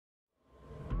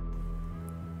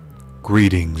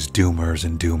Greetings, Doomers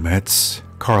and Doomettes.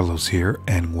 Carlos here,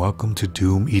 and welcome to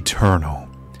Doom Eternal.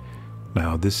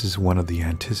 Now, this is one of the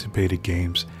anticipated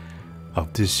games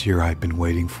of this year I've been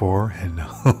waiting for, and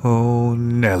oh,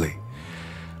 Nelly,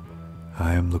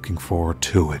 I am looking forward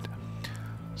to it.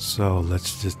 So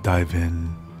let's just dive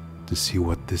in to see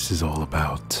what this is all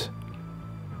about.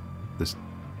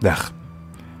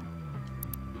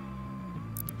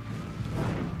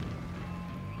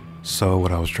 So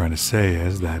what I was trying to say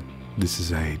is that this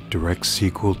is a direct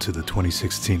sequel to the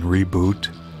 2016 reboot,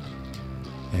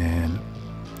 and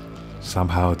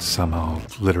somehow it's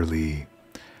literally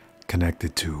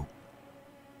connected to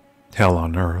Hell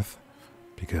on Earth,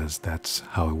 because that's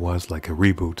how it was, like a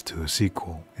reboot to a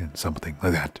sequel and something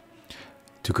like that.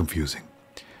 Too confusing.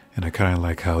 And I kind of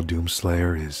like how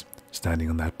Slayer is standing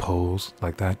on that pose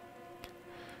like that.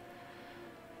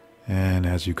 And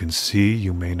as you can see,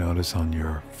 you may notice on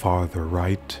your farther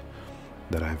right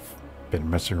that I've been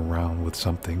messing around with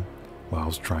something while I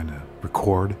was trying to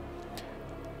record.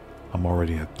 I'm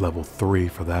already at level 3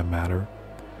 for that matter.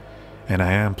 And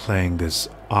I am playing this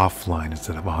offline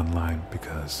instead of online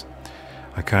because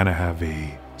I kind of have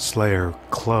a Slayer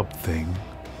club thing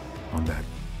on that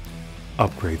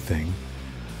upgrade thing.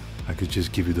 I could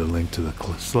just give you the link to the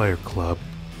Slayer club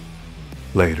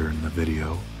later in the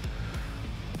video.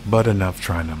 But enough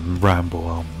trying to ramble.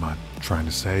 I'm not trying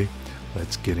to say.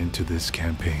 Let's get into this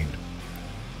campaign.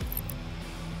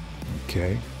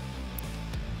 Okay.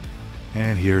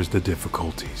 And here's the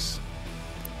difficulties.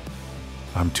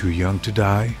 I'm too young to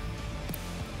die.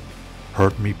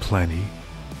 Hurt me plenty.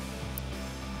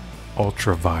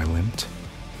 Ultra violent.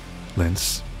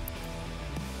 Lince.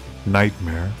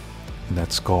 Nightmare. And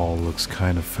that skull looks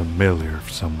kind of familiar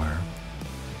somewhere.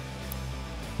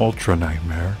 Ultra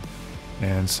nightmare.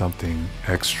 And something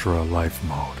extra life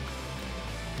mode.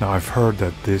 Now I've heard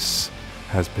that this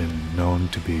has been known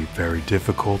to be very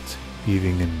difficult,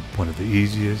 even in one of the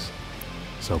easiest,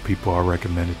 so people are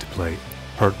recommended to play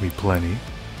Hurt Me Plenty,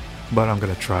 but I'm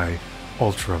gonna try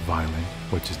Ultra Violent,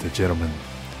 which is the gentleman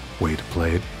way to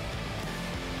play it.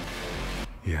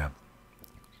 Yeah.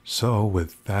 So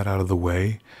with that out of the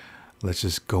way, let's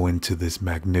just go into this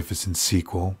magnificent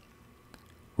sequel,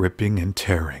 Ripping and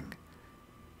Tearing.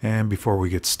 And before we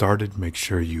get started, make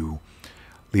sure you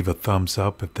leave a thumbs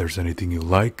up if there's anything you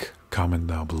like, comment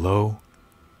down below,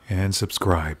 and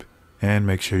subscribe. And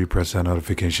make sure you press that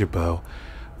notification bell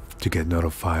to get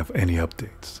notified of any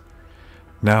updates.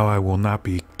 Now, I will not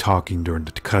be talking during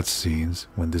the cutscenes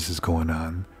when this is going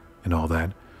on and all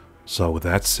that. So with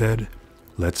that said,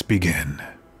 let's begin.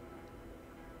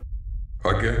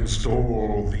 Against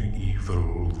all the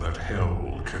evil that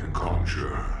hell can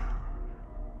conjure,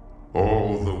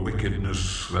 all the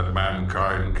wickedness that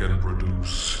mankind can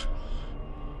produce,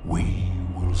 we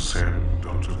will send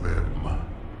unto them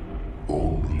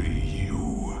only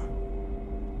you.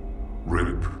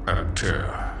 Rip and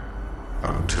tear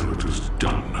until it is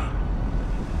done.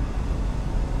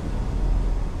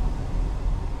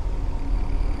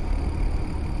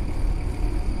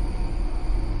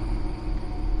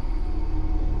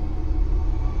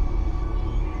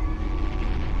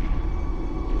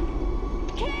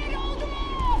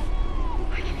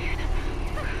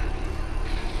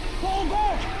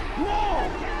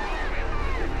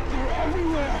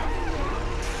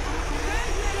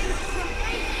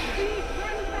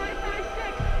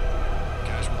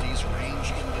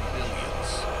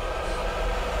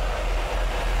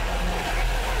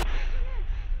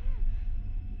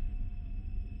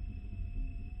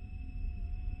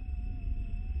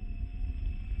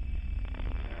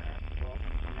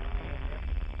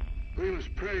 We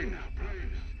must pray now,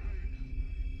 brothers.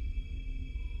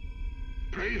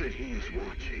 Pray that he is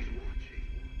watching.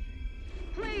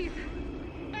 Please,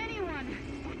 anyone,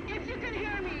 if you can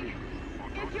hear me,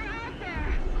 if you're out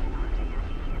there.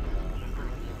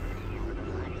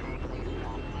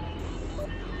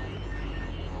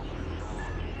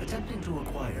 Attempting to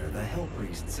acquire the Hell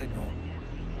Priest signal.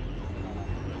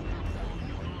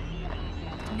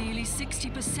 Nearly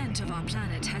 60% of our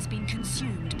planet has been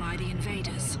consumed by the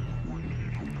invaders.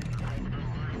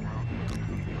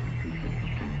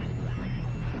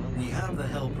 We have the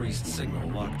Hell Priest signal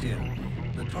locked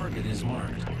in. The target is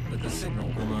marked, but the signal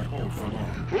will not hold for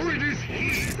long. For it is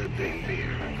he that they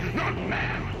fear, not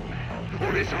man,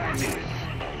 or his armies.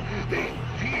 They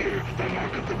fear the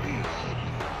mark of the beast.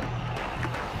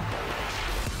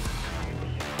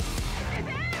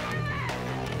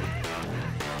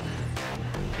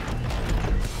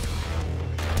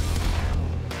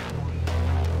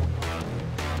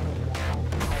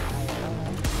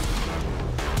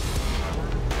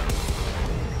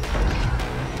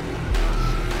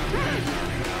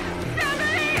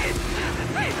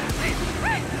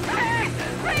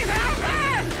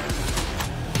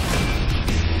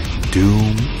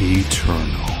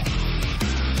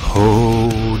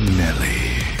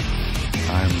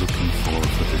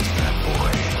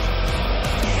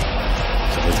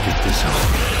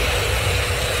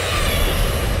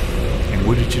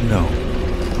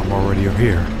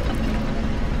 here.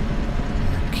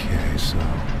 Okay, so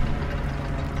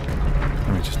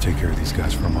let me just take care of these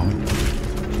guys for a moment.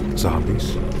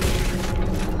 Zombies.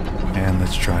 And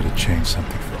let's try to change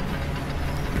something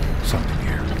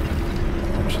here.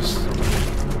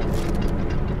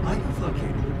 I have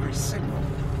located a priest signal.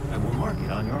 I will mark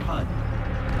it on your HUD.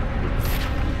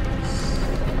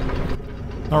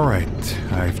 Alright,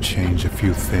 I've changed a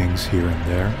few things here and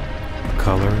there. The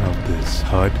color of this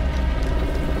HUD.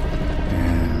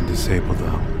 And disabled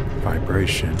the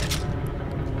vibration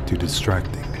to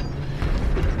distracting.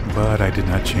 But I did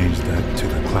not change that to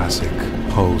the classic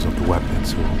pose of the weapon,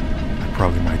 so I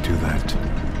probably might do that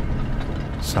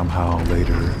somehow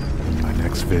later in my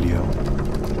next video.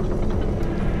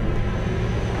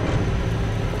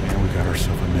 And we got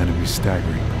ourselves an enemy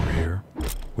staggering over here,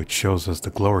 which shows us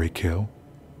the glory kill.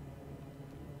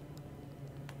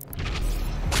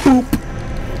 Boop!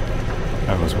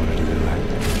 I always wanted to do that.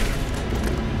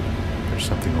 There's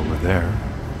something over there.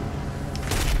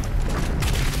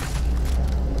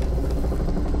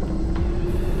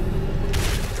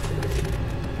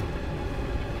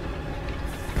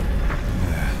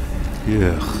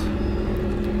 Ugh.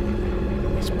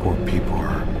 These poor people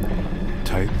are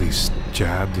tightly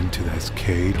jabbed into this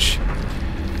cage.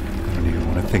 I don't even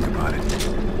want to think about it.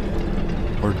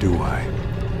 Or do I?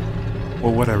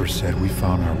 Well, whatever said, we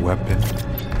found our weapon.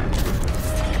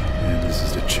 And this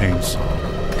is the chainsaw.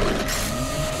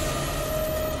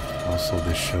 Also,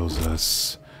 this shows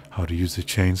us how to use the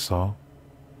chainsaw.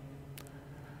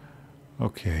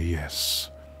 Okay, yes.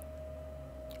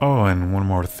 Oh, and one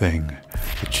more thing.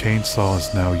 The chainsaw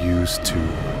is now used to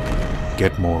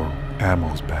get more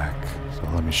ammos back. So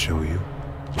let me show you.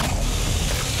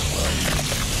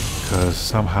 Because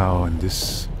somehow in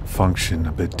this function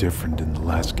a bit different than the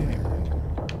last game.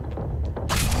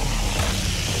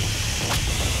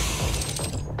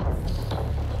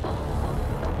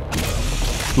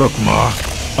 Look, Ma,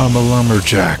 I'm a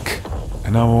lumberjack,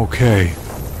 and I'm okay.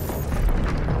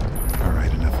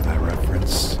 Alright, enough of that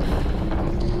reference.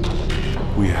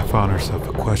 We have found ourselves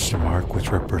a question mark,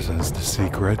 which represents the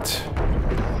secret.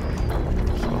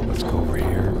 So let's go over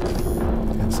here.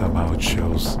 And somehow it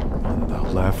shows on the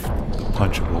left, the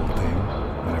punchable thing.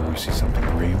 Whenever you see something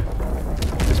green,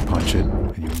 just punch it,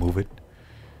 and you move it.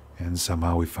 And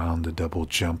somehow we found the double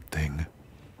jump thing,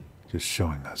 just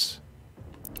showing us.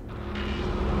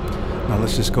 Now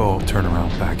let's just go turn around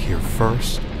back here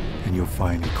first, and you'll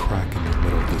find a crack in the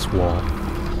middle of this wall.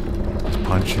 Just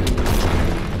punch it, and you'll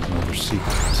find another secret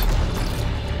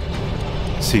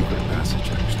passage,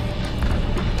 actually.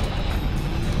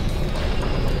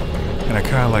 And I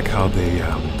kind of like how they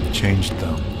changed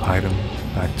the item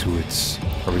back to its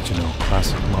original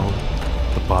classic mode,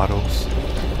 the bottles.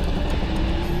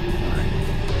 Alright,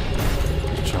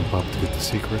 just jump up to get the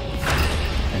secret,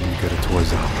 and you get a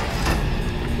toys out.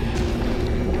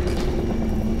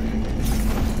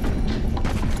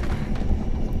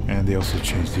 And they also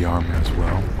changed the armor as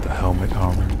well, the helmet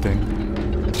armor thing.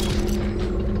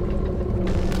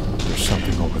 There's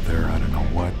something over there, I don't know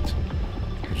what.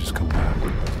 We'll just come back.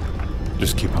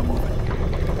 Just keep on moving.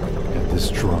 And this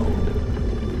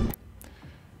drone,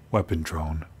 weapon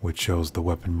drone, which shows the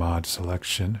weapon mod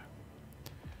selection.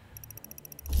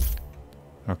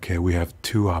 Okay, we have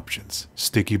two options,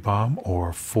 sticky bomb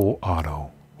or full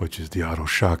auto, which is the auto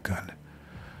shotgun.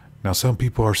 Now some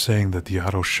people are saying that the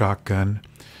auto shotgun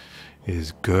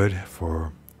is good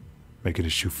for making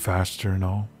it shoot faster and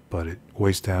all, but it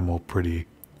wastes ammo pretty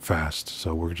fast,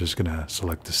 so we're just gonna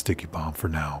select the sticky bomb for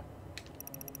now.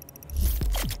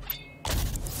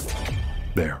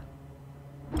 There.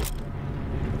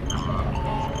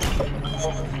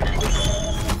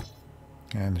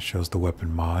 And it shows the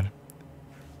weapon mod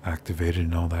activated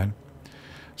and all that.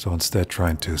 So instead of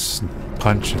trying to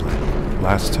punch it like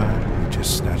last time, we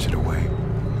just snatch it away.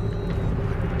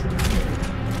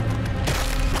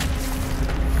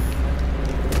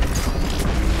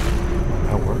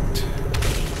 That worked.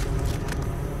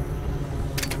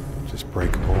 Just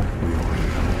breakable, we already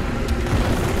know.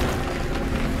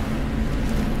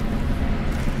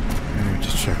 Let me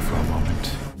just check for a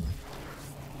moment.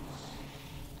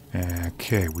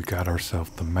 Okay, we got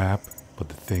ourselves the map, but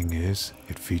the thing is,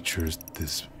 it features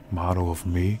this model of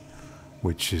me,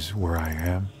 which is where I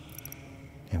am,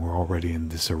 and we're already in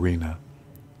this arena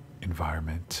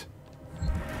environment.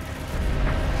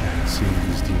 And seeing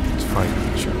these demons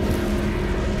fighting each other.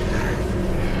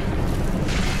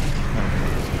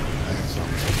 So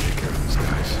let's take care of these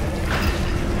guys.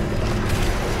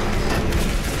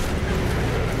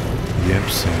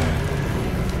 Yimps and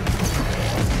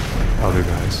other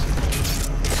guys,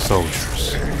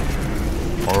 soldiers,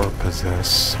 or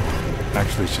possess, or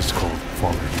Actually, it's just called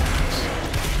Fallen Humans.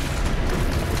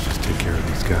 Let's just take care of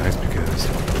these guys because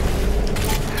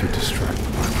to distract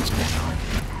them by what's going on.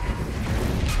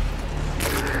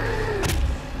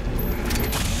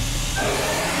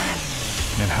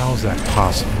 And how is that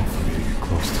possible for me to get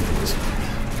close to these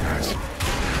guys?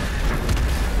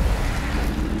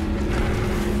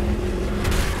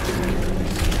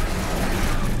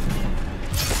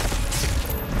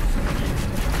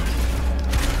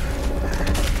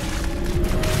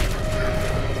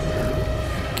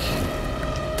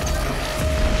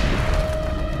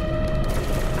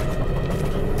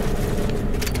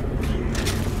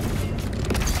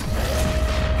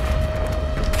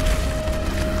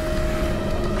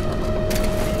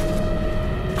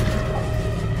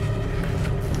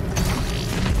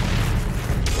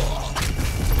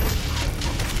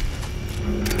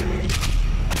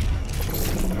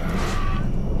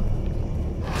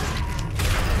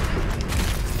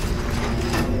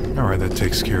 Alright, that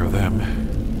takes care of them.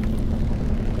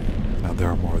 Now there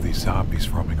are more of these zombies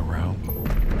roaming around.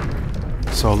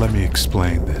 So let me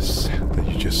explain this that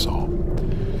you just saw.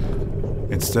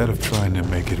 Instead of trying to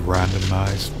make it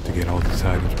randomized to get all these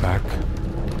items back,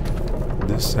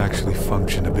 this actually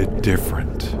functioned a bit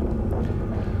different.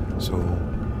 So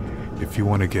if you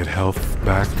want to get health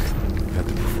back, you have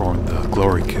to perform the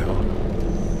glory kill.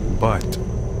 But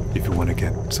if you want to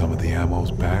get some of the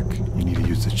ammos back, you need to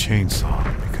use the chainsaw,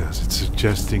 because it's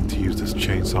suggesting to use this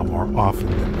chainsaw more often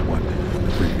than the one in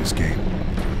the previous game.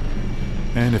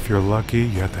 And if you're lucky,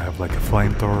 you have to have like a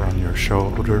flamethrower on your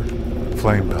shoulder,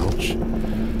 flame belch.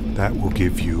 That will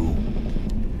give you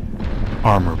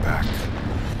armor back.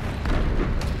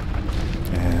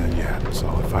 And yeah,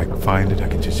 so if I can find it, I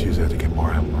can just use that to get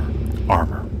more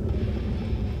armor.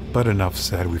 But enough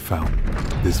said, we found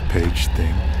this page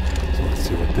thing. So let's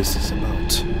see what this is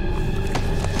about.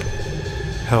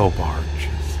 Hell barge.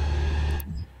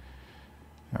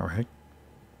 Alright.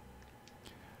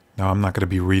 Now I'm not going to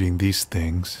be reading these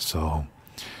things, so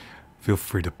feel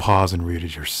free to pause and read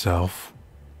it yourself.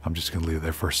 I'm just going to leave it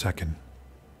there for a second.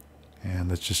 And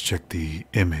let's just check the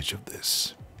image of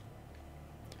this.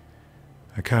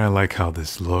 I kind of like how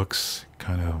this looks.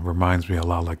 Kind of reminds me a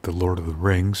lot like the Lord of the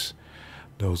Rings.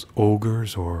 Those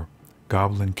ogres or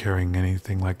goblin carrying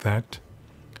anything like that.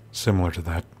 Similar to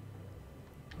that.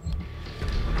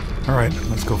 Alright,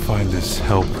 let's go find this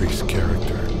Hell Priest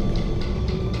character.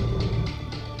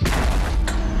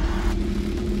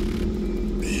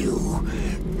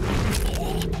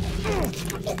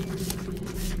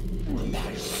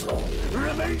 My soul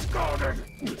remains guarded.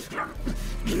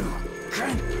 You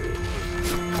can't.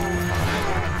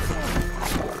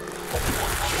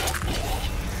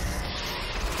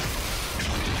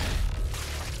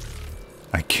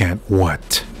 I can't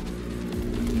what?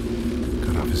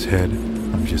 Cut off his head.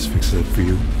 I'm just fixing it for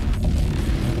you.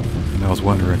 And I was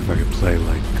wondering if I could play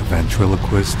like a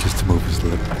ventriloquist just to move his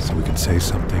lip so we can say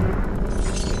something.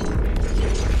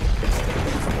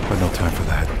 But no time for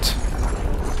that.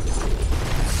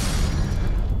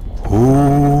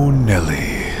 Ooh,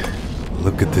 Nelly.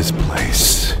 Look at this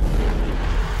place.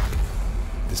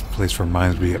 This place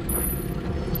reminds me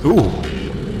of... Ooh.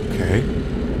 Okay.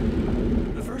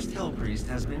 The first Hell Priest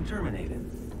has been terminated.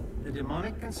 The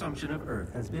demonic consumption of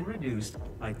Earth has been reduced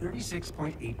by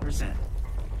 36.8%.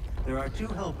 There are 2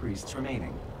 Hell Priests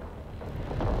remaining.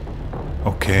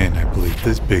 Okay, and I believe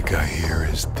this big guy here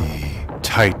is the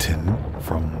Titan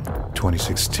from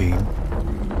 2016.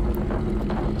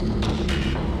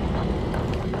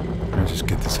 Let's just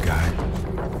get this guy.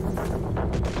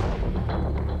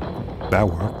 That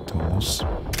worked, almost.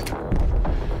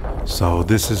 So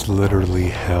this is literally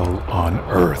Hell on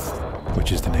Earth,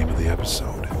 which is the name of the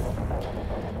episode.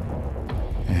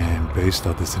 And based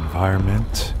on this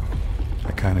environment,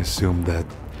 I kind of assumed that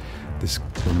this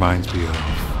reminds me of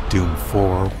Doom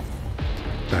 4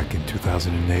 back in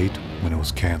 2008 when it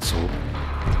was canceled.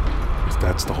 Because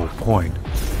that's the whole point,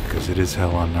 because it is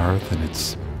Hell on Earth and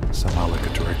it's somehow like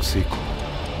a direct sequel.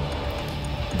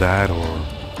 That, or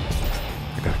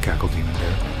I got a cackle demon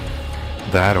there.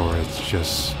 That, or it's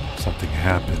just something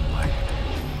happened, like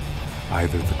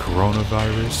either the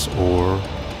coronavirus or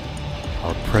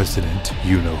our president,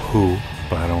 you know who,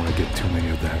 but I don't want to get too many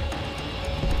of that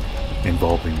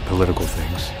involving political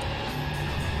things.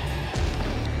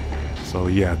 So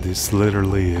yeah, this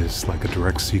literally is like a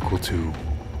direct sequel to,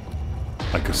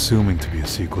 like assuming to be a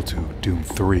sequel to Doom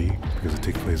 3 because it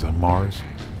takes place on Mars.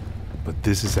 But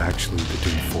this is actually the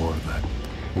Doom 4 that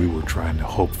we were trying to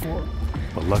hope for.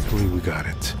 But luckily we got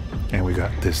it. And we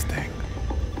got this thing.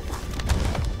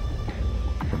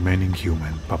 Remaining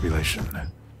human population.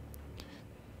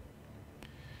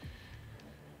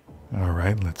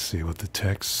 Alright, let's see what the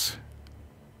text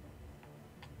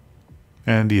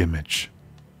and the image.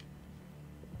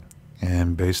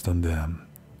 And based on the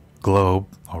globe,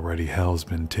 already hell's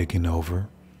been taking over.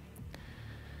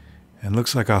 And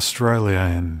looks like Australia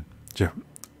and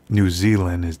New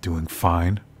Zealand is doing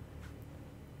fine.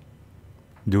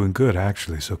 Doing good,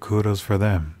 actually, so kudos for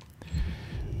them.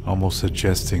 Almost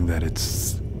suggesting that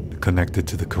it's connected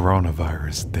to the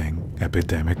coronavirus thing,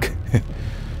 epidemic.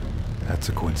 That's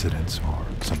a coincidence or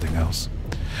something else.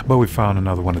 But we found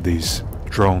another one of these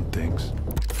drone things.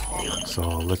 So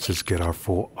let's just get our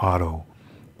full auto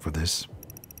for this.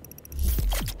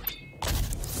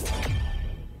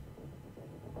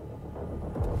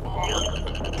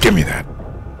 Give me that!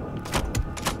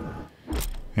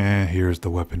 And here's the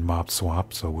weapon mob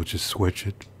swap, so we'll just switch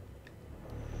it.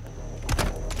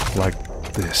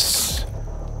 Like this.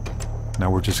 Now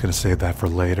we're just going to save that for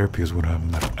later because we don't have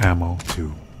enough ammo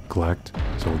to collect.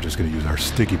 So we're just going to use our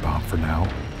sticky bomb for now.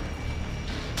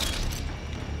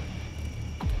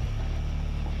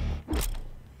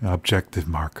 Objective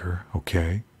marker,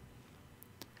 okay.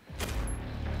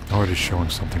 Already showing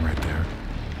something right there.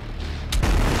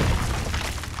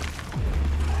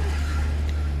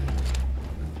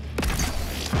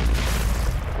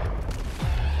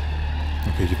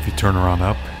 Okay, if you turn around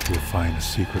up, you'll find a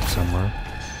secret somewhere.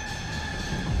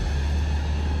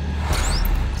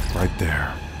 Right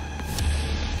there.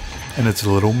 And it's a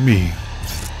little me.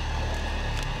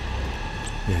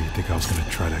 Yeah, you think I was gonna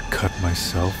try to cut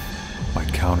myself? My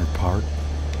counterpart?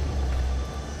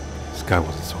 This guy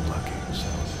wasn't so lucky, so.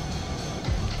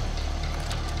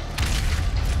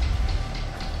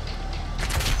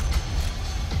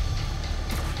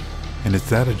 And is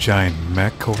that a giant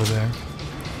mech over there?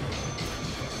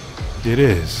 It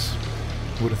is.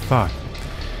 Who would have thought?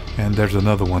 And there's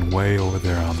another one way over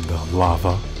there on the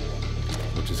lava.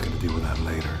 We're just going to deal with that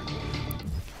later.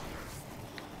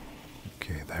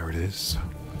 Okay, there it is.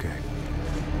 Okay.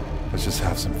 Let's just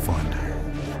have some fun.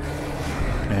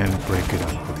 And break it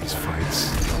up with these fights.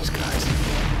 These guys.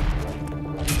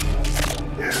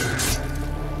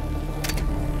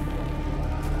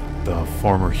 The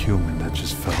former human that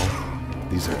just fell.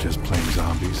 These are just plain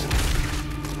zombies.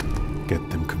 Get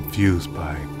them confused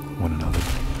by one another.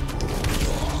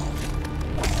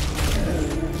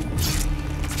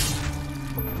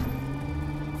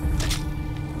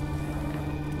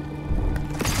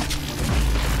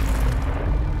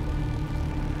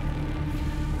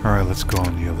 Alright, let's go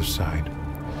on the other side.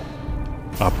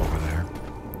 Up over there.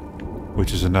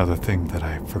 Which is another thing that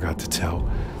I forgot to tell.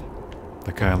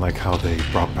 I kind of like how they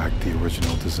brought back the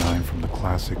original design from the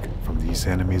classic, from these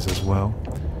enemies as well.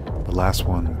 The last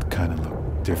one kind of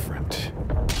looked different.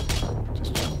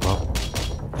 Just jump up,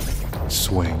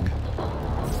 swing,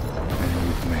 and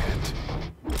we've made it.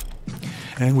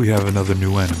 And we have another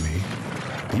new enemy,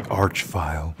 the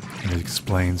Archvile, and it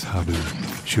explains how to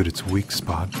shoot its weak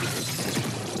spot.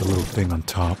 The little thing on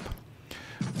top,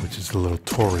 which is the little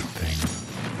turret thing.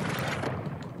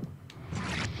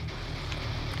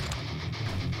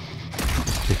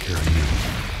 Take care of you.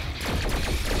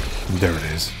 And there it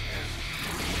is.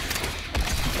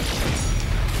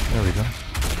 There we go.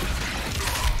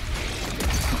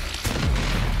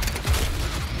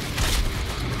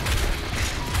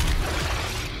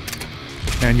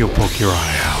 And you'll poke your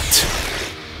eye out.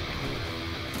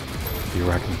 The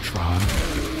Arachnotron,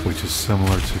 which is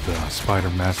similar to the Spider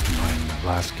Mastermind in the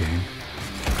last game.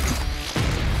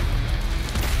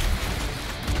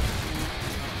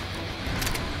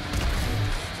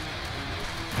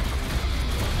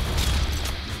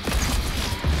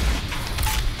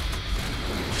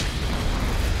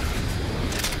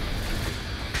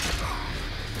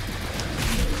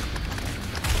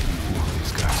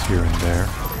 Here and there,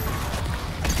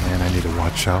 and I need to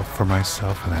watch out for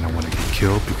myself, and I don't want to get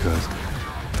killed because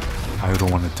I don't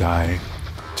want to die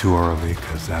too early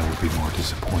because that would be more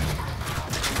disappointing.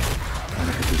 Kind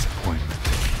of a disappointment.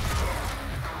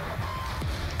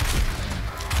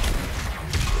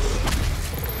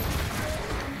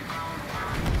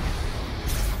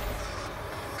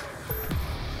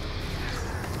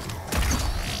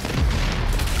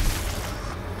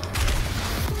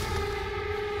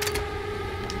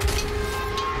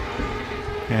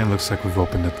 And it looks like we've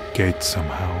opened the gate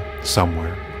somehow,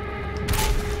 somewhere.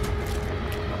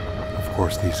 Of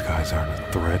course, these guys aren't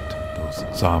a threat,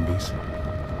 those zombies.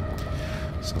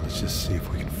 So let's just see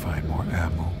if we can find more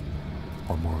ammo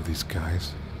or more of these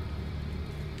guys.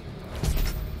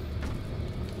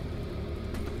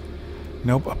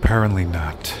 Nope, apparently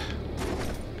not.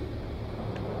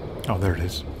 Oh, there it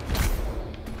is.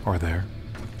 Or there.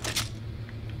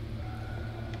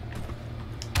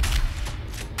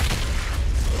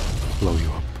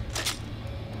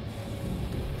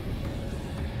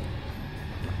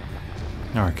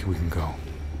 Alright, we can go.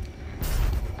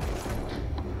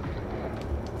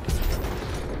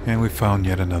 And we found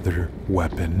yet another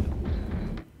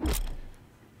weapon.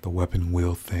 The weapon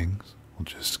wheel things. We'll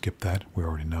just skip that. We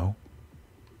already know.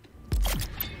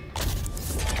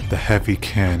 The heavy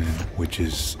cannon, which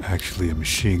is actually a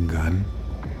machine gun.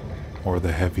 Or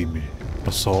the heavy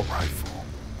assault rifle.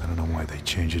 I don't know why they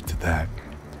changed it to that.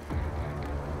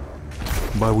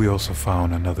 But we also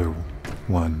found another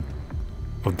one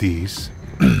of these.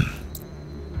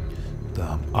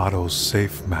 The auto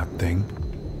safe map thing.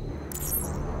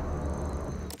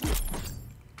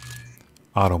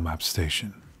 Auto map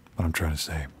station. What I'm trying to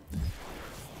say.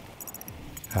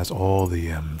 Has all the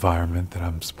environment that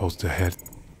I'm supposed to hit.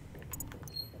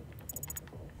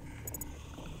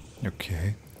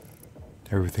 Okay.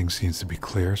 Everything seems to be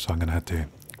clear, so I'm gonna have to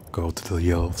go to the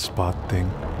yellow spot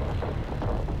thing.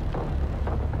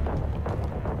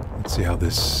 Let's see how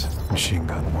this machine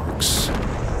gun works.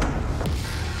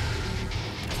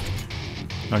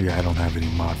 Oh yeah, I don't have any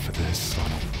mod for this, so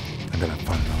I gotta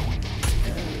find another one.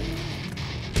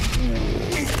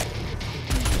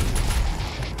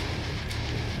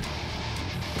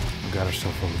 We got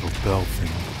ourselves a little bell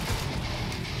thing.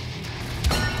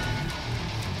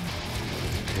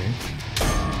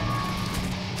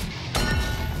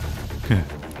 Okay.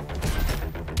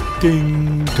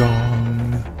 Ding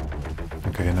dong.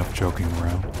 Okay, enough joking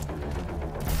around.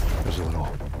 There's a little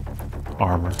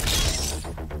armor.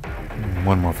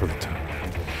 One more for the time.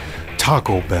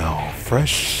 Taco Bell.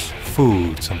 Fresh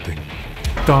food. Something.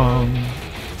 Dong.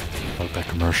 Like that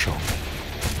commercial.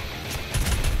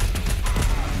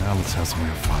 Now let's have some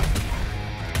real fun.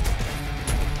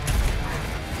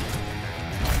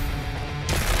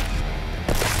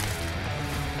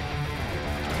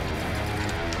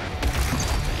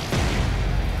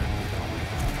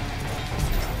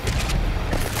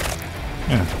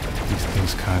 Yeah, these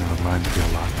things kind of remind me a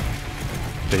lot.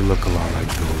 They look a lot like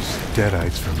those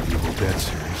Deadites from the Evil Dead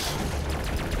series.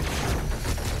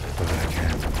 But I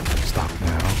can't stop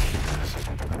now because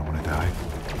I don't want to die.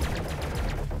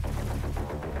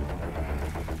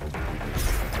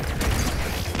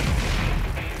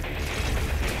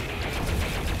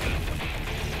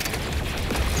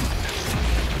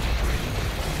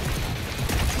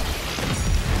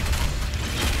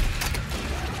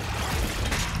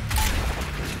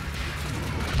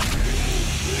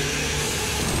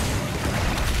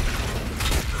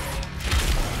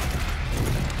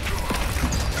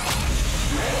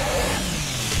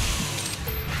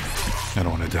 I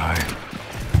don't want to die.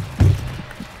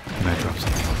 Can I drop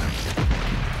something on them?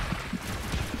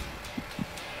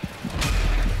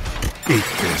 Eat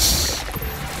this.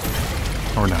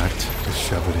 Or not. Just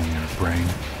shove it in your brain.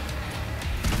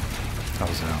 That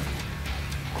was a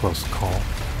close call.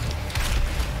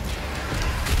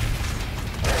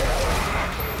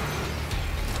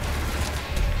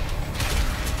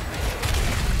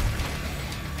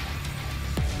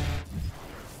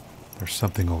 There's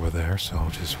something over there, so I'll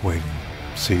just wait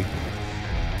and see.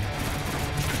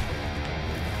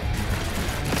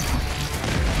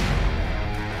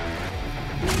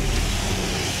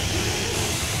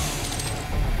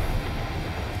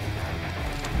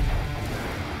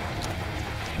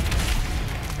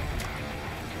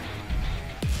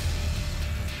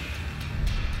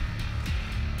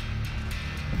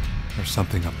 There's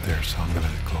something up there, so I'm gonna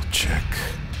go check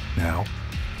now.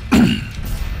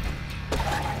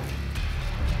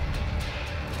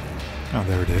 Oh,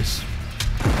 there it is.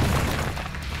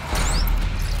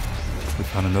 We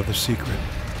found another secret.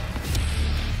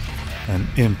 An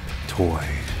imp toy.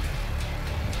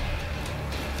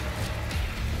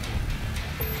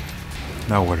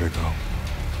 Now where to go?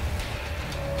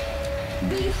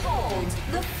 Behold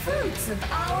the fruits of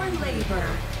our labor.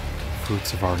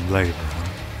 Fruits of our labor, huh?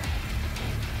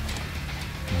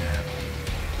 Yeah.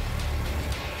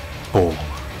 Bowl.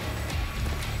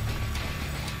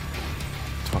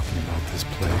 Talking about this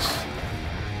place.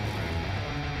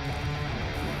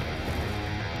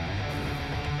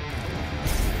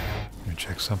 Let me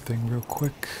check something real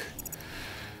quick.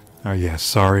 Oh yeah,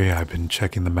 sorry, I've been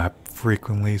checking the map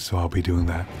frequently, so I'll be doing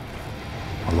that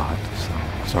a lot, so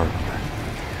sorry about that.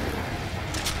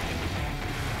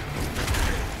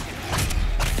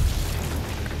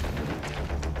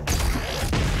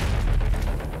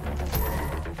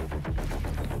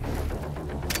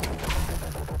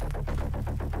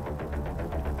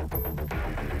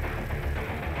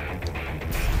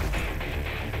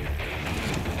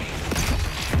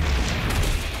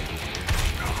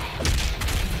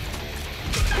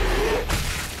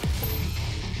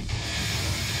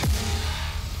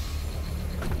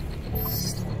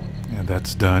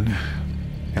 That's done.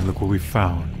 And look what we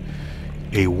found.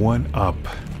 A 1-up,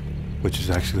 which is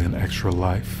actually an extra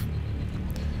life.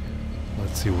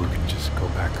 Let's see where we can just go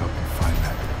back up and find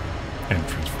that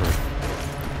entrance for it.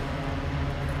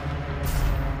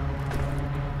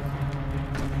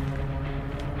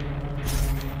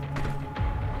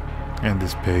 And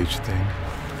this page thing.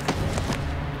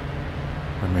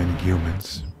 Remaining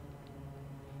humans.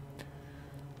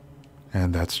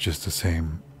 And that's just the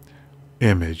same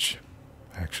image,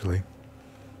 actually.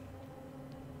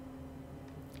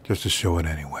 Just to show it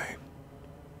anyway.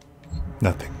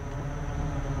 Nothing.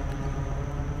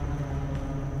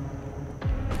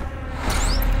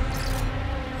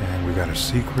 And we got a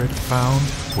secret found,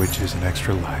 which is an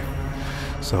extra life.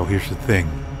 So here's the thing.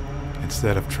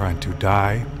 Instead of trying to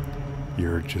die,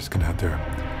 you're just gonna have to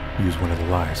use one of the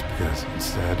lives, because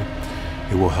instead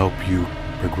it will help you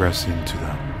progress into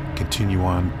the continue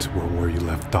on to where you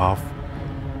left off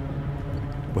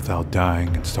without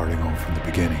dying and starting over from the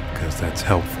beginning, because that's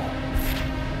helpful.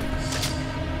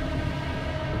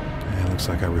 And it looks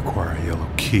like I require a yellow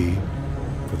key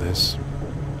for this.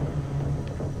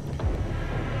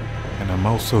 And I'm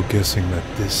also guessing that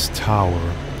this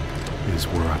tower is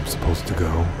where I'm supposed to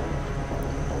go.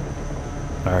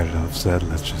 Alright, enough said,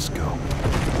 let's just go.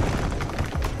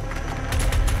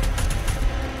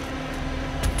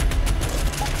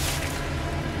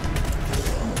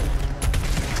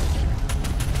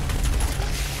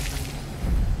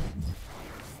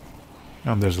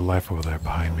 There's a life over there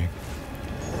behind me.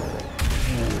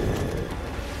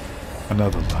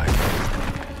 Another life.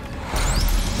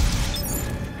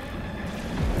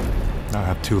 Now I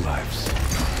have 2 lives.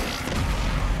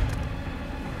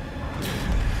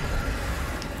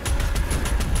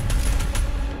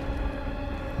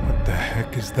 What the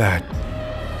heck is that?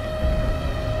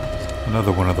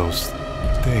 Another one of those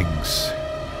things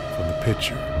from the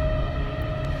picture.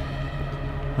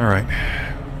 Alright.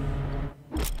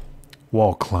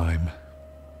 Wall climb.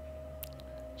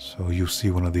 So you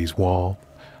see one of these wall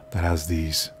that has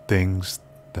these things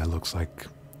that looks like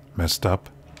messed up.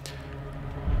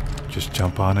 Just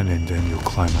jump on it and then you'll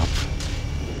climb up.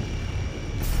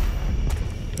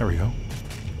 There we go.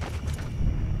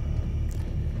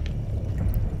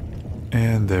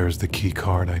 And there's the key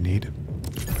card I need.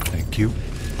 Thank you.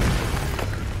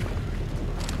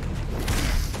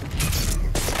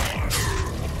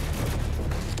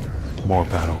 More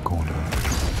battle going on.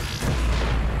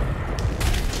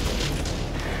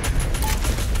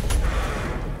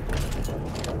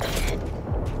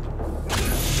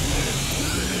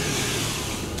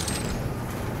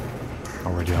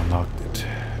 Already unlocked it.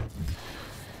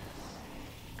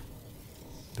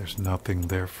 There's nothing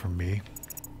there for me.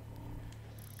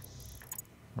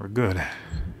 We're good.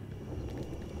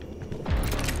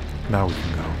 Now we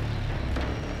can go.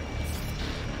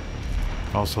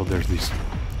 Also, there's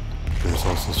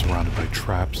also surrounded by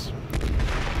traps.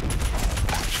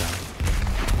 Watch out.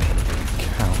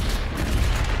 Count.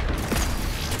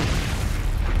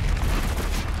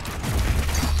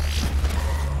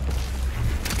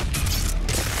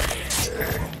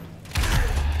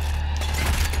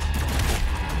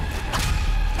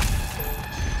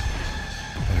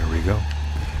 There we go.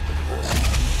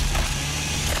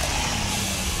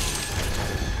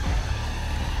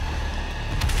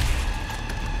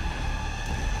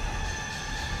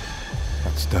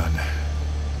 That's done.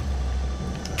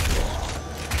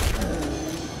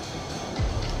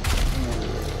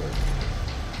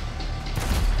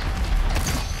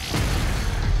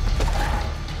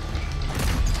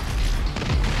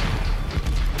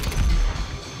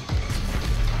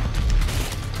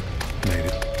 Made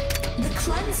it. The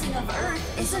cleansing of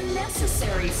Earth is a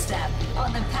necessary step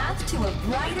on the path to a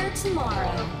brighter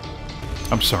tomorrow.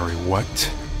 I'm sorry,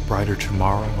 what? Brighter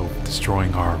tomorrow of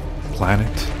destroying our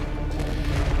planet?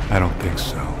 I don't think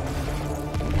so.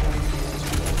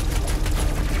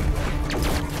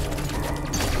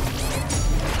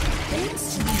 Thanks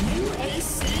to the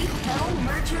UAC Hell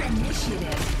Merger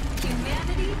Initiative,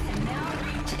 humanity can now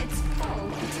reach its full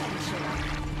potential.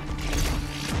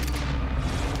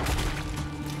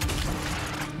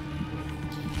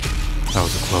 That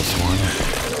was a close one.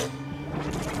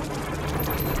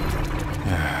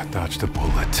 Yeah, dodged a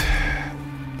bullet.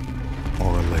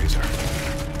 Or a laser.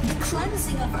 The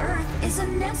cleansing of Earth is a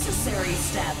necessary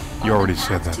step. You already on the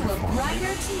said path that to before. a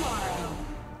brighter tomorrow.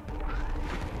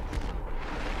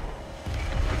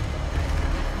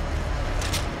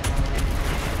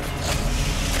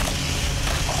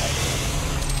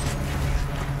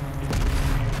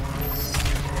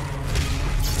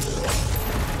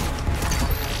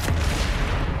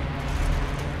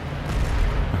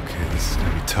 Okay, this is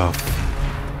gonna be tough.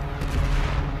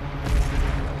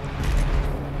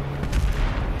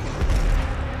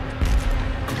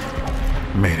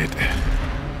 Made it.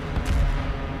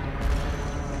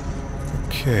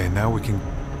 Okay, now we can...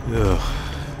 Ugh.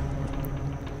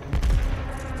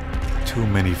 Too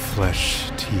many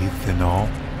flesh, teeth, and all.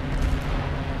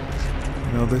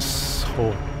 You know, this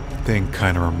whole thing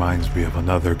kind of reminds me of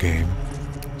another game,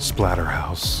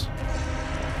 Splatterhouse.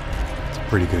 It's a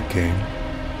pretty good game.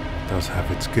 It does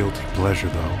have its guilty pleasure,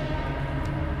 though.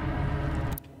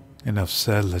 Enough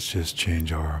said, let's just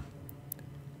change our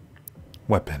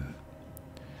weapon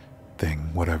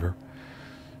thing, whatever.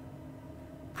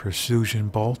 Precision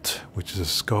bolt, which is a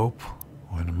scope,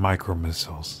 and micro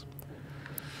missiles.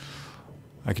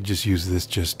 I could just use this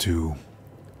just to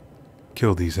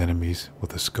kill these enemies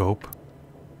with a scope.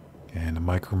 And the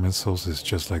micro missiles is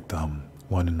just like the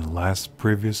one in the last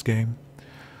previous game.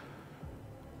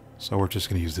 So we're just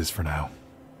going to use this for now.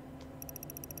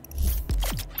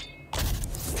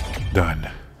 Done.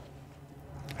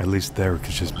 At least there it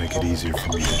could just make it easier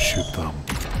for me to shoot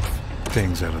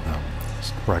things out of the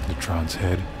Arachnotron's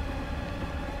head.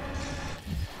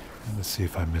 And let's see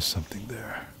if I missed something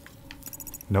there.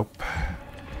 Nope.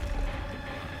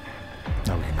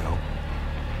 Now we can go.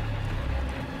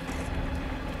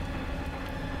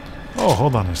 Oh,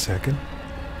 hold on a second.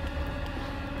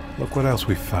 Look what else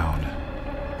we found.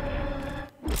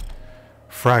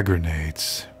 Frag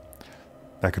grenades.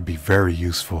 That could be very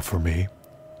useful for me.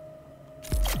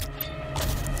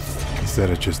 Instead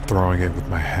of just throwing it with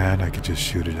my hand, I could just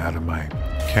shoot it out of my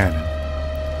cannon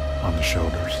on the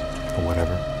shoulders or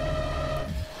whatever.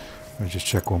 Let me just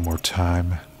check one more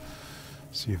time.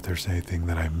 See if there's anything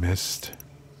that I missed.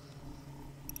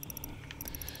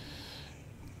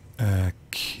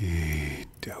 Okie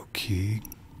dokie.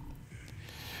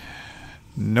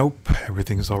 Nope,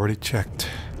 everything is already checked.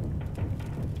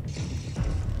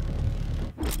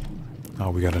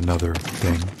 Oh, we got another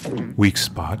thing. Weak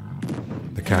spot.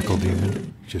 The cackle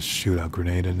demon. Just shoot a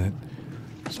grenade in it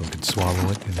so it can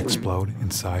swallow it and explode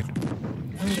inside,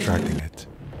 distracting it.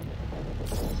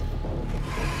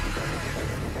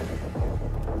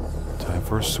 Time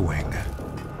for a swing.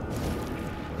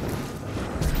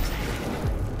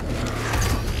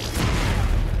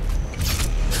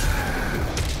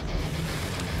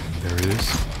 There it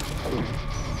is.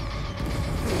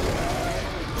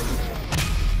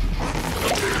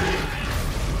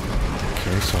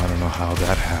 Okay, so I don't know how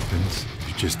that happens.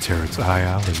 You just tear its eye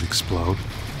out and explode.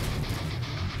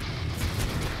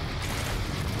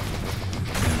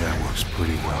 And that works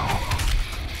pretty well.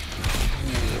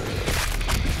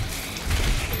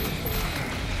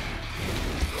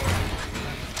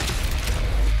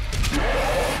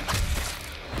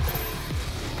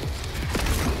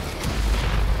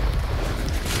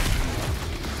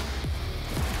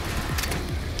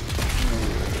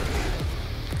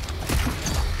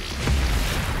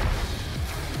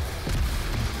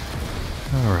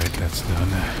 Alright, that's done.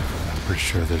 I'm pretty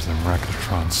sure there's an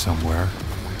Arachnotron somewhere.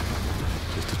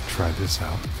 Just to try this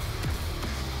out.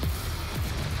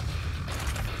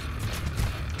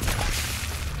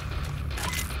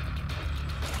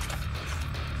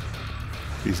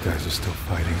 These guys are still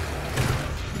fighting.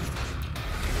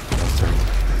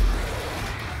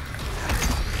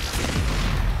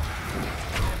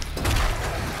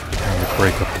 Time to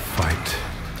break up the fight.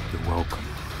 You're welcome.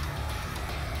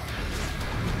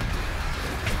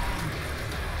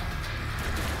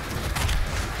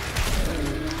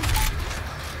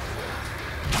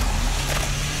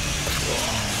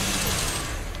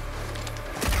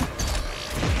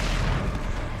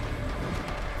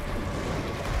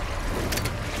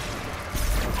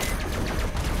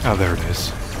 Oh, there it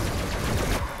is.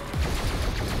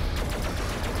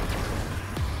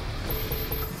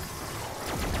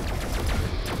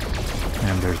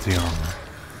 And there's the armor.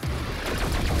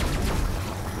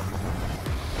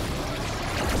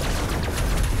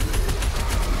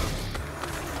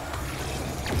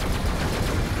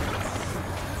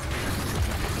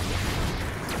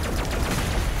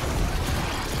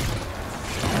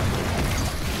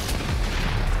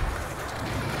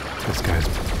 This guy's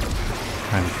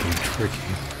kind of being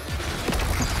tricky.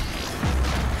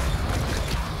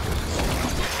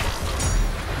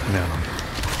 No,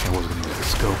 I wasn't with the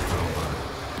scope though, but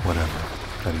whatever.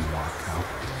 That didn't work out.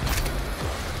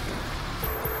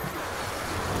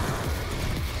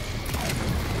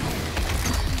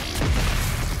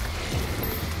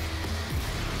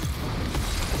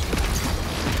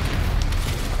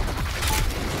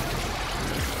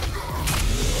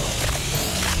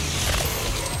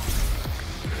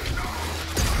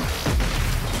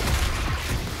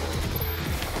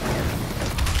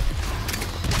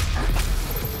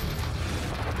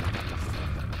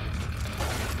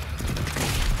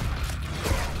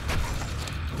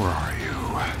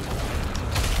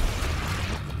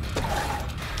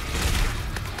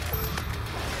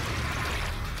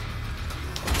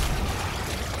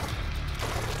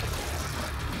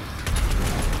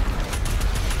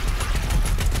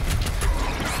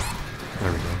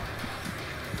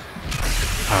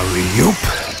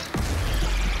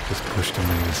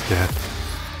 death.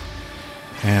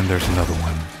 And there's another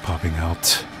one popping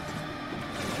out.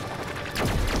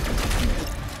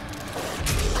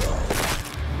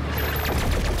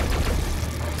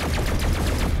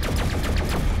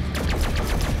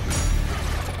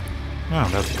 Oh,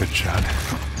 that's a good shot.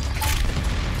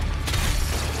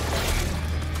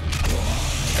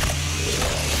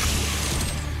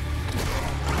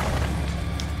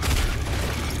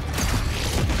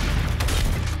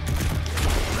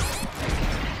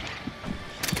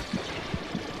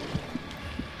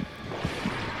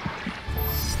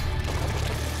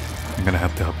 I'm gonna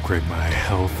have to upgrade my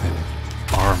health and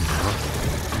armor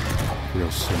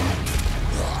real soon.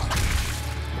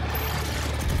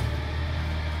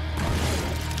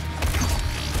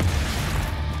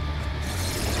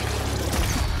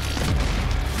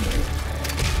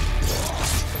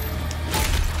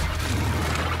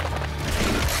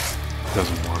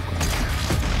 Doesn't work.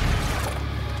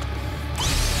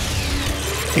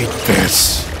 Eat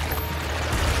this.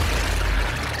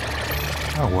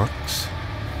 That works.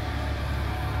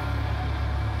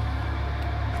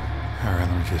 Alright,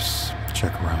 let me just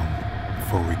check around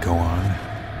before we go on.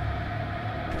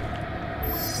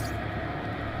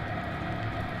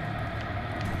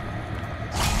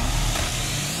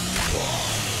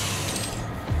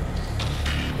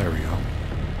 There we go.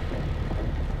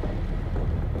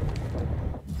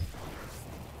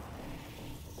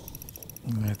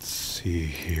 Let's see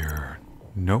here.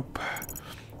 Nope.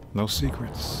 No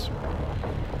secrets.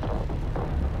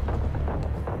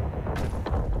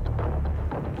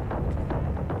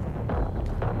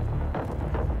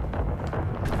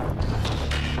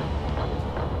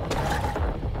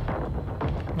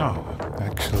 No,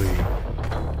 actually,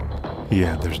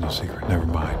 yeah, there's no secret. Never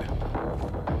mind.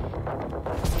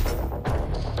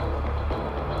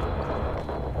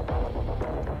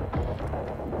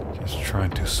 Just trying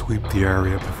to sweep the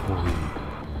area before we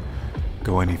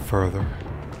go any further.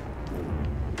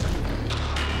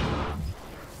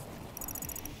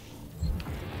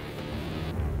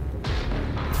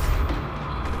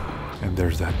 And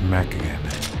there's that mech again.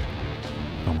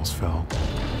 Almost fell.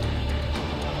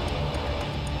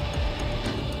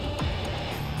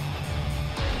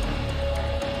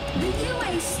 The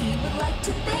UAC would like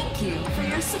to thank you for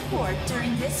your support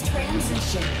during this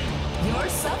transition. Your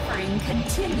suffering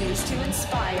continues to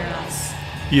inspire us.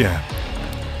 Yeah,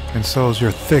 and so is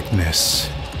your thickness.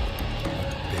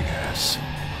 Big ass.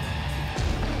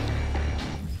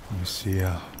 Let me see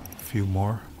a few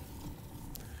more.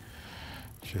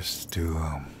 Just to,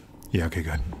 yeah, okay,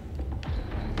 good.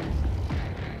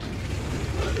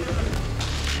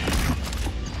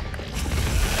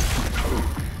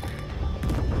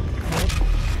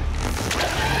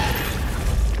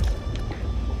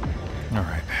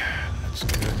 Alright, that's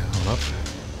good. Hold up.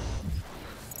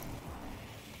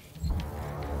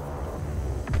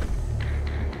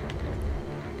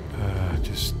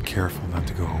 Just careful not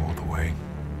to go all the way.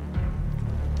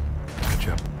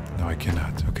 Jump. No, I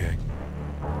cannot. Okay.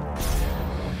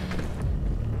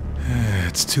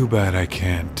 It's too bad I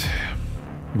can't.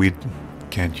 We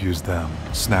can't use the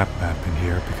snap map in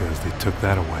here because they took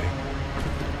that away.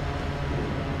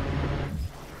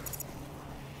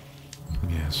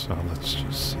 Yeah, so let's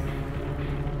just see.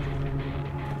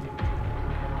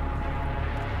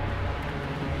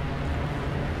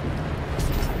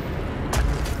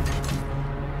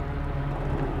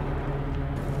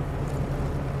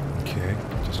 Okay,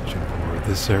 just jump over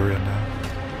this area now.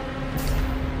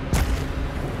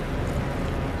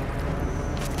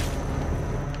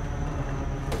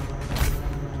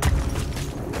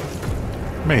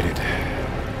 Made it.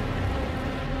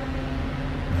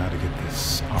 Now to get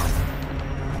this armor.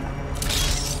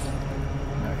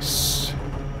 Nice.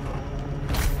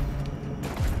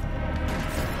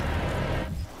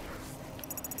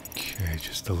 Okay,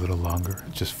 just a little longer.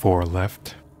 Just 4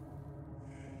 left.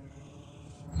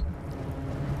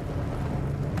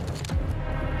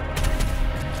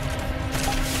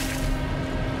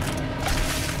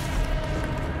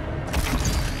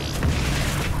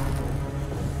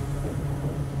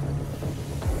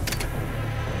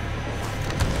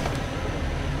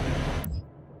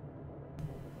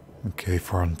 Okay,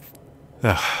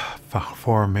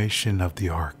 formation of the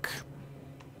arc.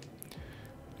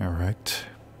 All right.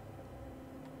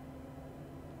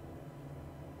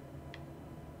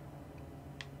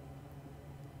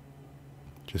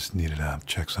 Just needed to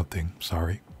check something.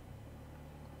 Sorry.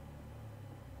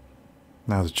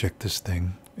 Now to check this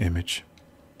thing. Image.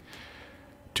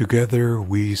 Together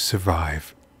we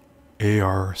survive.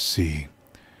 ARC.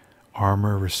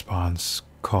 Armor Response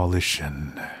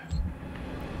Coalition.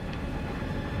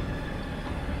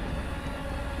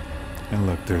 And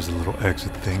look, there's a little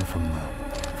exit thing from the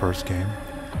first game.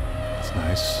 It's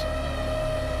nice.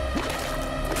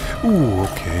 Ooh,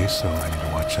 okay, so I need to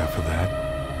watch out for that.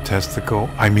 Tentacle.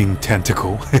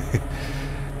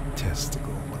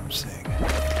 Testicle, what I'm saying.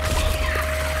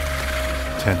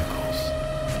 Tentacles.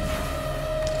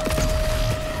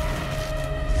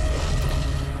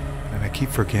 And I keep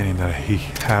forgetting that I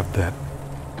have that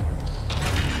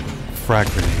frag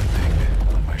grenade thing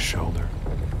on my shoulder.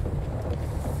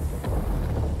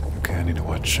 Okay, I need to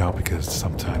watch out because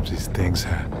sometimes these things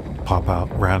pop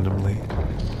out randomly.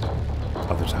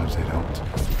 Other times they don't.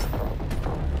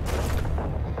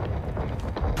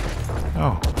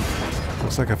 Oh,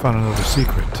 looks like I found another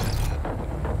secret.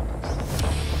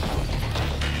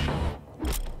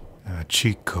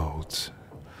 Cheat codes.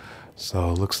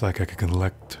 So it looks like I can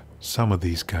collect some of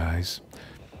these guys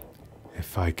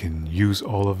if I can use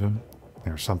all of them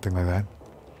or something like that.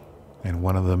 And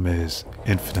one of them is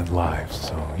infinite lives,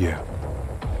 so yeah.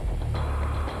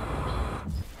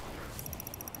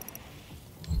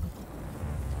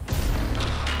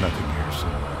 Nothing here, so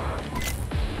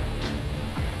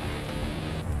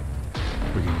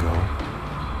we can go.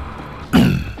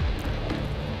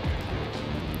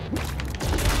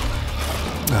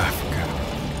 I forgot.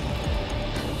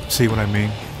 See what I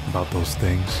mean about those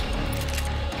things?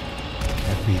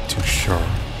 Can't be too sure.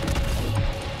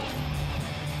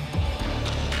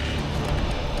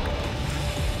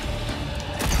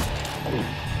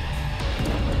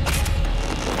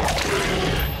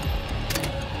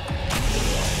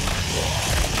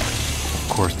 Of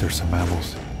course, there's some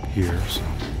mammals here, so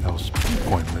that was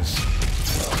pointless.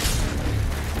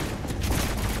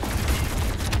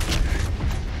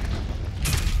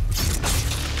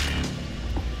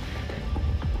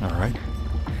 Alright,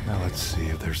 now let's see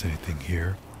if there's anything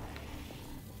here.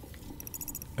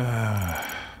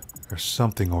 There's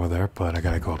something over there, but I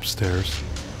gotta go upstairs.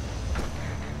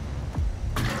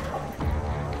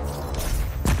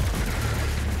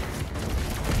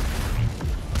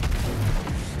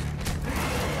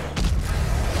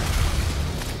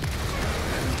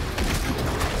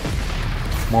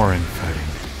 More infighting.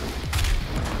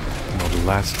 Well, the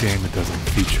last game it doesn't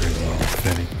feature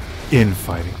any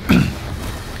infighting.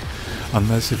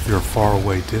 Unless if you're far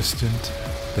away distant,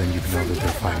 then you know that they're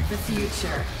fighting. The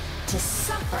future. To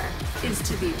suffer is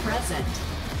to be present.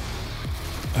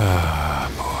 Ah,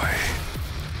 boy.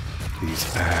 These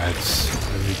ads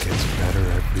really gets better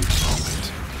every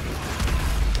moment.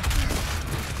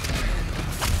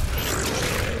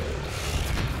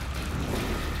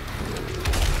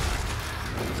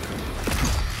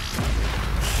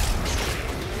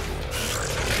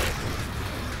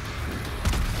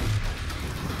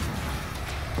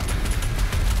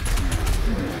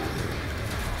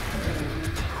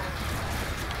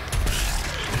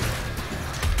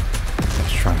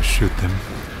 Trying to shoot them,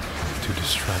 too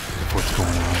distracted with what's going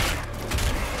on.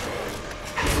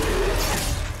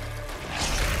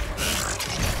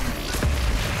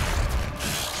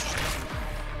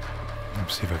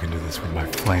 Let's see if I can do this with my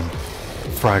flame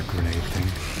frag grenade thing.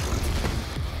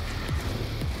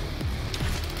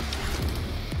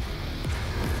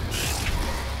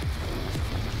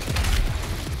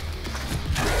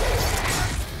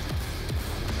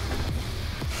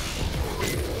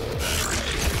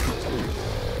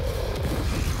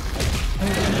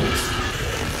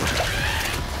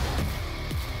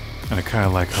 And I kind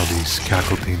of like how these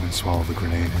cackle demons swallow the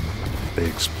grenade and they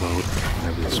explode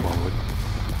whenever they swallow it.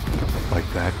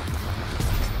 Like that.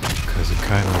 Because it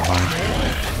kind of reminds me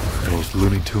of those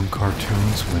Looney Tunes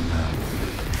cartoons when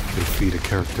they feed a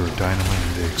character a dynamite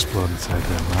and they explode inside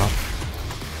their mouth.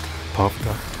 Puffed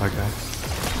up like that.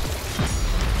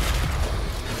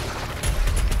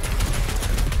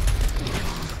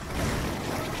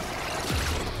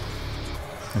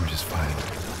 Let me just find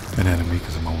an enemy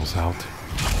because I'm almost out.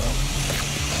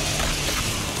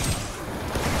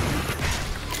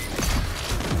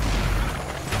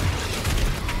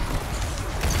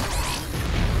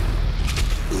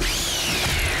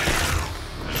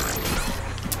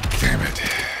 Damn it.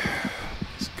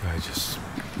 This guy just...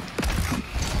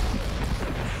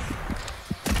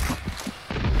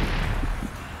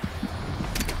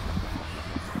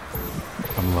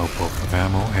 I'm low both of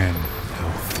ammo and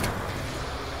health.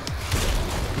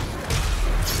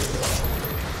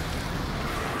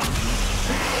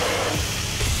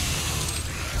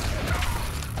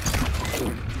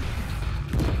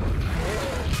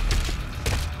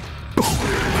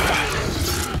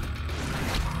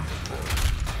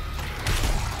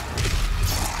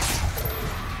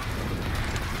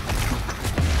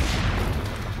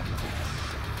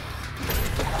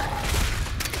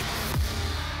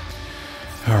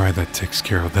 Alright, that takes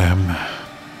care of them.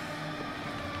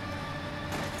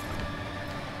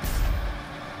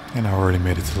 And I already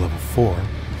made it to level 4.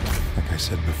 Like I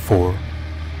said before,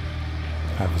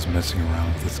 I was messing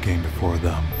around with this game before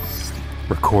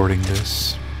recording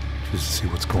this, just to see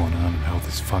what's going on and how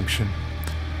this functions.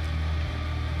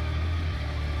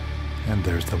 And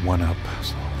there's the 1-up,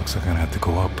 so it looks like I'm gonna have to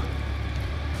go up.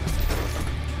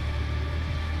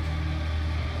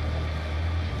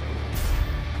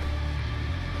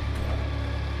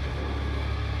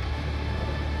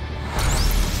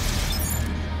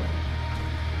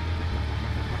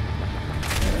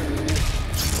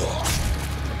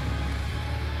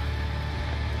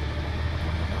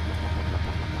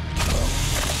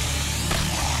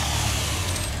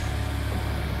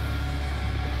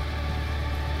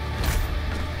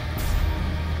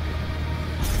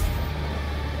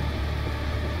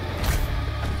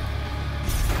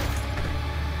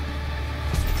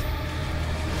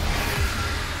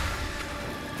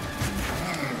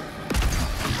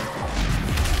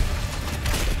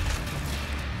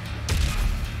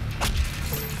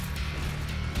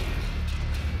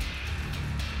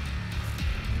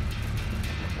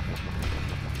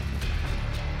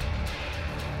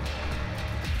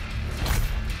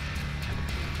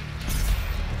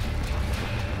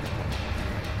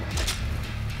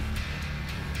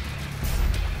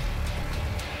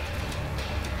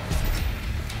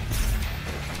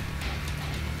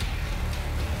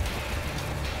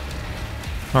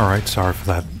 Alright, sorry for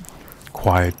that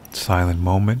quiet, silent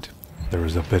moment. There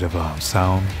was a bit of a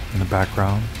sound in the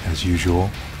background, as usual.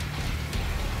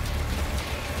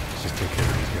 Let's just take care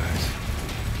of these guys.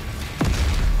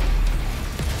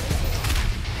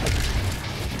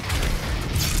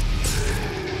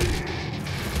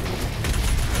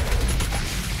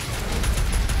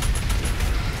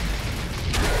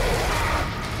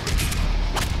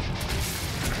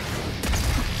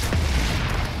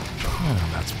 Oh,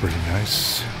 that's pretty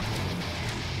nice.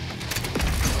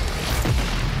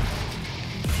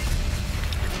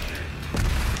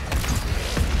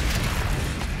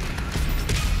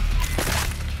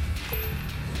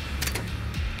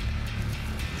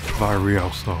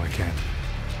 Real, so I can't.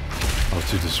 I was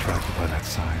too distracted by that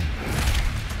sign.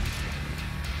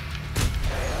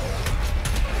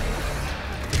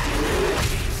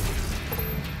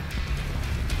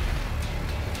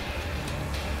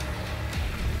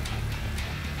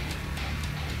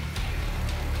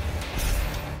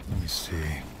 Let me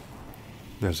see.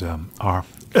 There's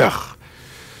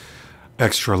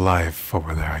extra life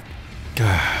over there.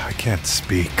 I can't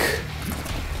speak.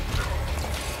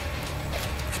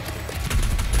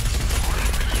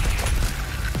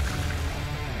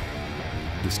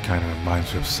 This kind of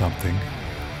reminds me of something.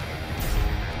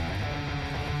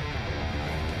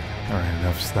 Alright,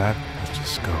 enough's that. Let's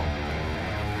just go.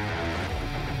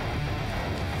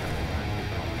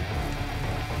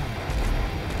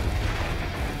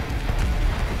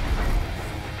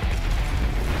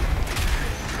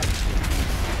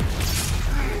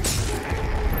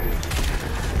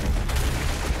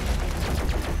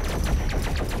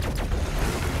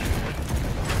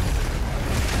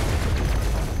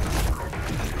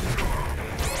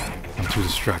 Too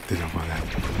distracted over that.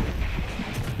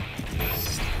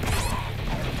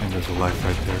 And there's a life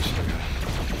right there, so I gotta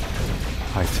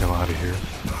hightail out of here.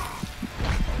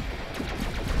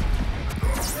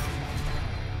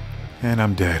 And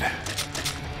I'm dead.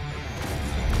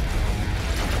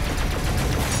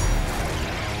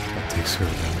 That takes care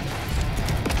of them.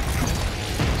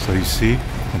 So you see,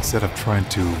 instead of trying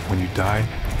to, when you die,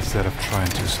 instead of trying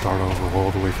to start over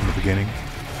all the way from the beginning,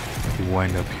 you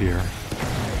wind up here.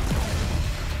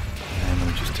 Let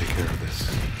me just take care of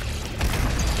this.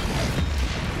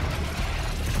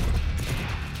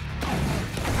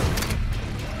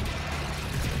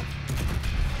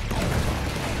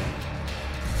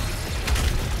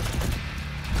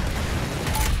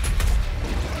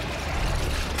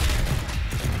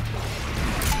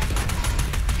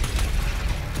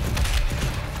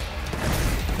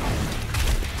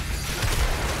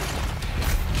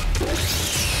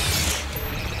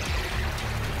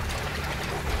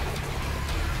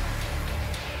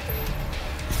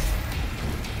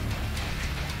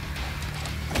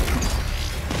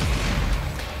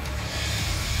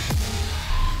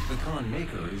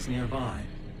 Maker is nearby.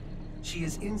 She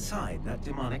is inside that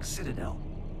demonic citadel.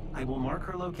 I will mark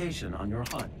her location on your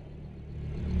HUD.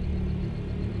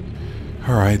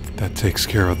 Alright, that takes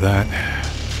care of that.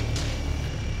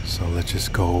 So let's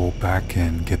just go back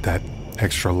and get that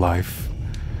extra life.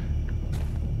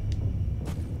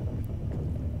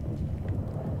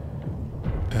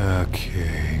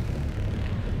 Okay.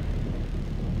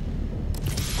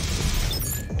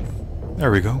 There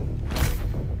we go.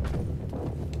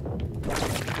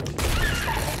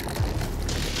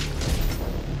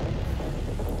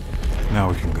 Now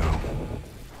we can go.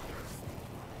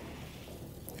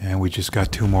 And we just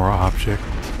got 2 more objects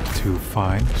to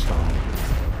find, so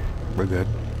we're good.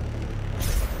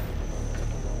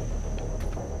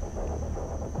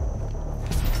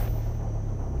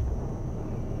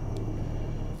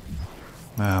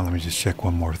 Now let me just check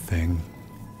one more thing.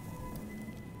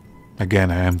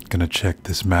 Again, I am going to check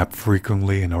this map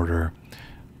frequently in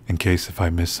case if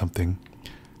I miss something.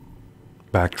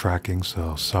 Backtracking,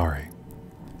 so sorry.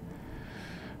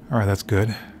 Alright, that's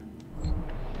good.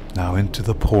 Now into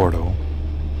the portal.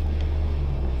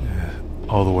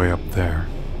 All the way up there.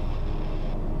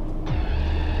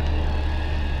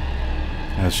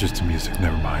 That's just the music,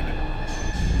 never mind.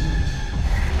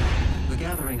 The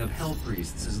gathering of Hell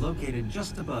Priests is located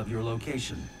just above your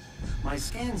location. My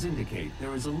scans indicate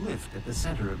there is a lift at the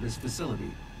center of this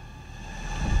facility.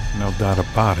 No doubt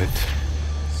about it.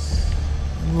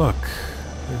 Look,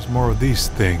 there's more of these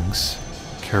things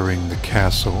carrying the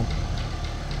castle.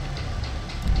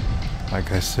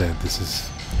 Like I said, this is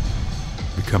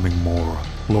becoming more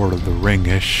Lord of the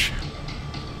Ring-ish,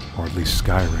 or at least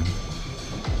Skyrim.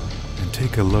 And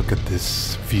take a look at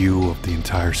this view of the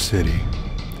entire city.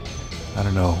 I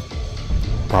don't know,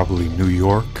 probably New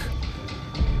York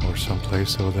or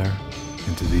someplace over there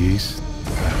into the east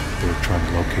that they were trying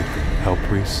to locate the Hell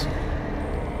Priests.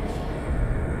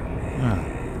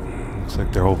 Looks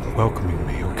like they're all welcoming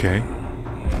me, okay?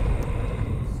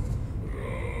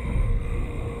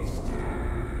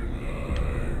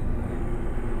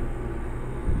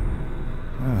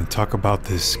 Talk about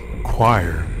this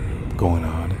choir going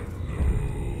on.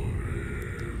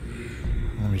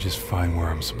 Let me just find where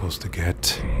I'm supposed to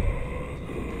get.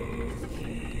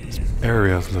 This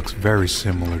area looks very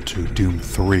similar to Doom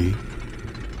 3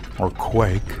 or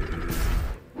Quake.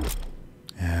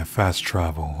 Yeah, fast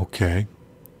travel, okay.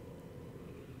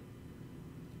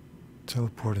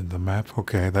 Teleport in the map,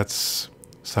 okay, that's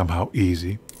somehow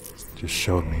easy. Just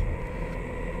showed me.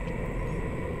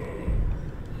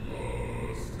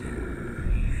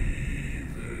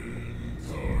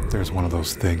 There's one of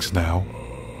those things now.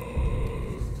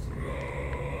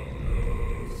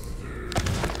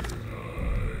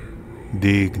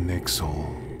 Dig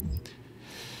Nixel.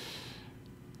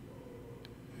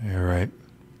 Alright.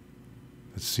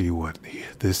 Let's see what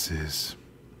this is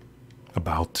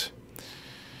about.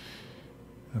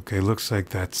 Okay, looks like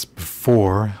that's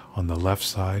before on the left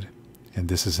side, and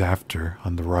this is after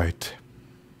on the right.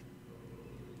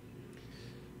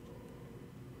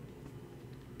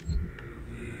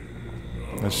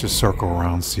 Let's just circle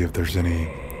around, see if there's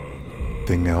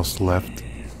anything else left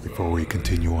before we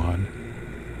continue on.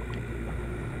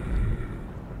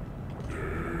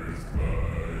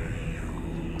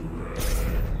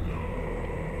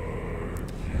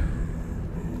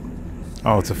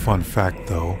 Oh, it's a fun fact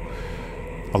though.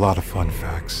 A lot of fun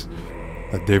facts.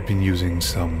 That they've been using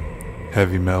some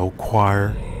heavy metal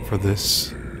choir for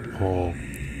this whole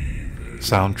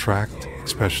soundtrack,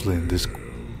 especially in this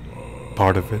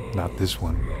part of it, not this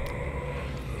one.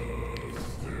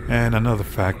 And another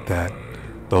fact that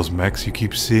those mechs you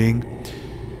keep seeing,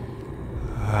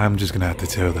 I'm just gonna have to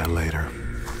tell that later.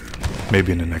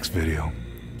 Maybe in the next video.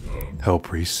 Hell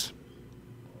Priests.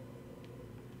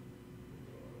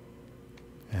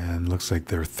 And looks like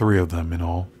there are 3 of them in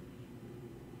all.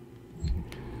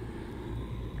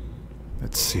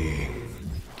 Let's see.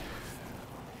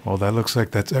 Well, that looks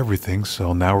like that's everything,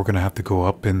 so now we're gonna have to go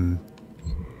up and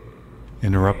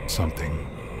interrupt something.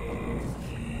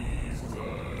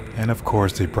 And of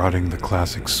course they brought in the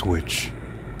classic switch,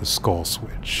 the skull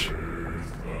switch.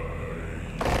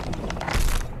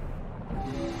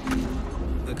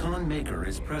 The Khan Maker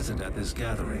is present at this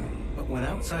gathering, but when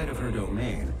outside of her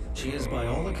domain, she is by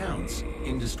all accounts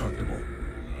indestructible.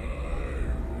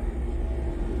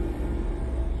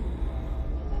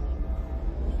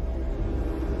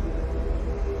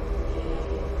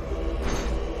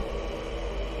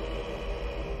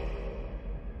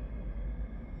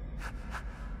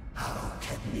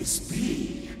 This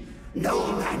be?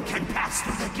 No man can pass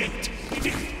through the gate.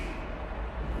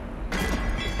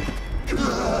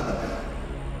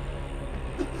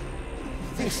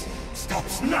 This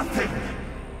stops nothing.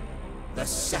 The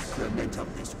sacrament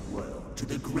of this world to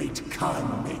the great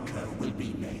Khan Maker will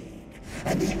be made,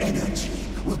 and the energy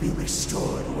will be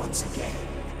restored once again.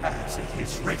 As it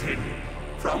is written,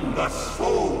 from the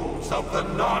souls of the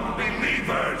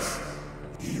non-believers.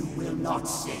 You will not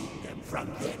save them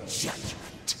from their judgment.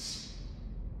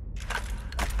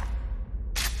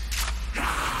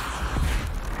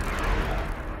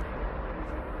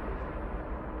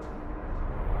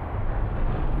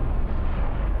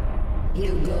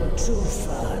 You go too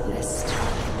far this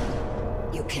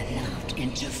time. You cannot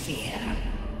interfere.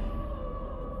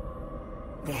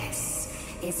 This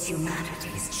is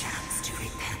humanity's chance to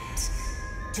repent,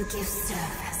 to give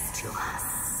service to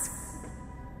us.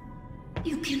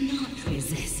 You cannot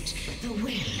resist the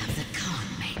will of the Khan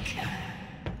Maker.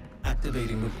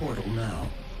 Activating the portal now.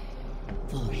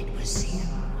 For it was you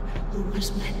who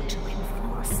was meant to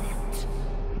enforce it.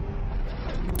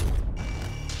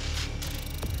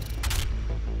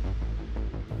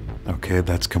 Okay,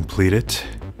 that's completed.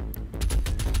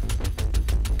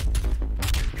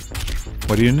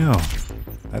 What do you know?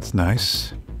 That's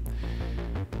nice.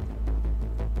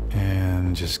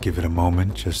 And just give it a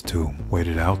moment just to wait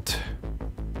it out.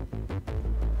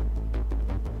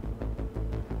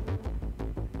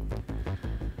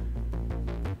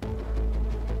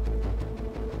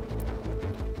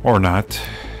 Or not.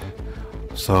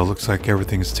 So it looks like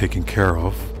everything is taken care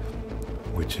of,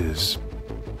 which is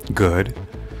good.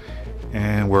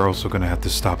 And we're also going to have to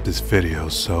stop this video.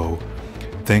 So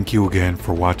thank you again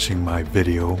for watching my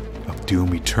video of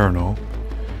Doom Eternal.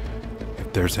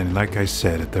 If there's any, like I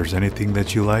said, if there's anything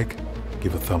that you like,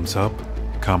 give a thumbs up,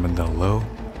 comment down below,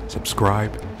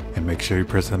 subscribe, and make sure you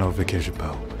press the notification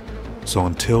bell. So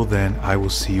until then, I will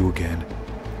see you again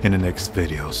in the next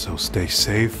video. So stay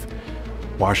safe,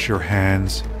 wash your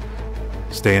hands,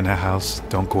 stay in the house,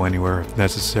 don't go anywhere if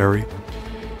necessary,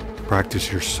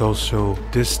 practice your social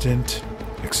distance,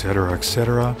 etc.,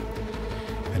 etc.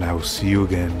 And I will see you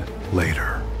again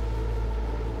later.